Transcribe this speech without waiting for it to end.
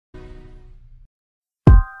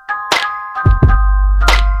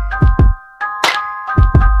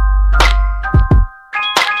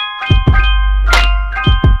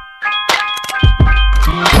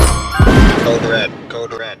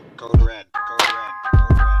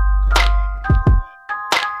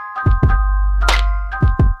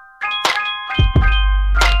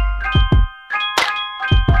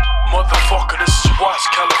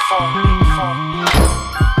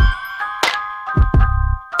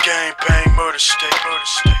Gang bang, murder state, murder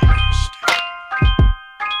state.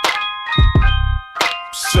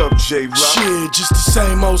 What's up, J-Rock? Shit, just the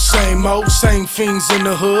same old, same fiends in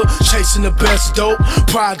the hood, chasing the best dope,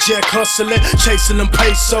 project hustling, chasing them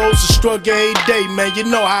pesos, a struggle every day, man, you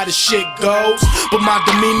know how the shit goes, but my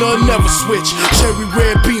demeanor never switch, cherry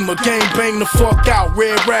red beamer, gang bang the fuck out,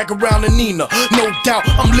 red rag around the Nina, no doubt,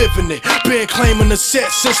 I'm living it, been claiming the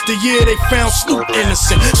set since the year they found Snoop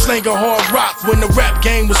innocent, slanging hard rock when the rap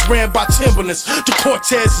game was ran by Timberlands, the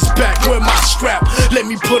Cortez is back, where my strap, let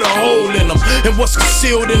me put a hole in them, and what's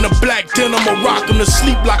concealed in the black denim, I rock them to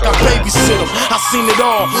sleep like I babysit them. I seen it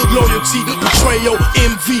all, loyalty, betrayal,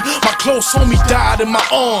 envy. My close homie died in my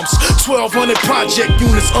arms. 1,200 project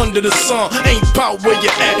units under the sun. Ain't about where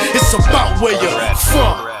you at, it's about where you're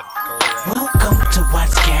from. Welcome to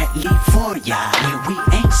what's cat leave for ya, where we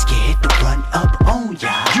ain't scared to run up on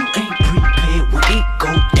ya. You ain't prepared when it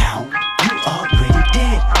go down, you already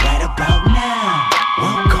dead right about now.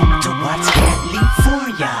 Welcome to what's cat leave for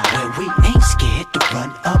ya, where we ain't scared to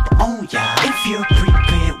run up on ya. If you're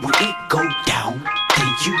prepared when it go down, then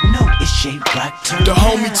you know it's J-Rock turn. The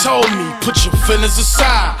homie told me, put your feelings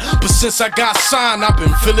aside, but since I got signed, I've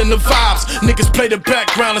been feeling the vibes. Niggas play the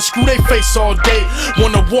background and screw they face all day.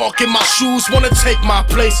 Wanna walk in my shoes, wanna take my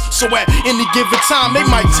place. So at any given time, they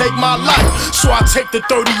might take my life. So I take the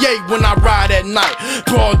 38 when I ride at night.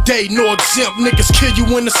 Broad day, no exempt, niggas kill you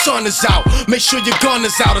when the sun is out. Make sure your gun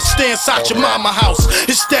is out or stay inside your mama house.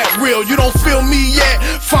 It's that real, you don't feel me yet?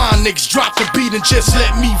 Fine niggas, drop the beat and just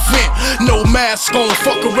let me vent. No mask on,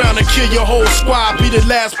 fuck around and kill your whole squad. Be the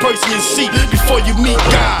last person you see before you meet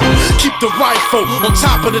God. Keep the rifle on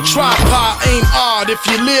top of the tripod, aim odd. If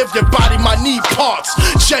you live, your body might need parts.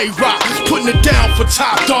 J-Rock, putting it down for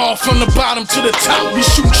top dog. From the bottom to the top, we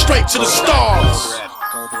shooting straight to the stars.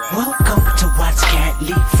 Welcome to what's cat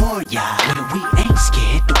leave for ya, where we ain't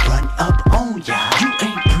scared to run up on ya. You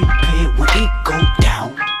ain't prepared when it go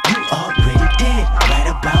down, you already dead right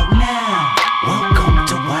about now. Welcome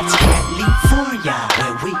to what's cat leave for ya,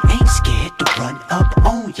 where we ain't scared to run up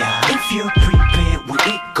on ya. If you're prepared when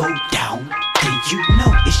it go down, then you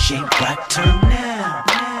know it's J-Rock turn now.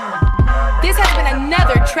 This has been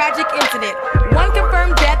another tragic incident. One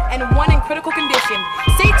confirmed death and one in critical condition.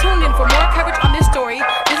 Stay tuned in for more coverage on this story.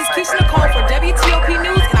 This is Keisha Nicole for WTOP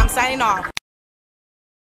News, and I'm signing off.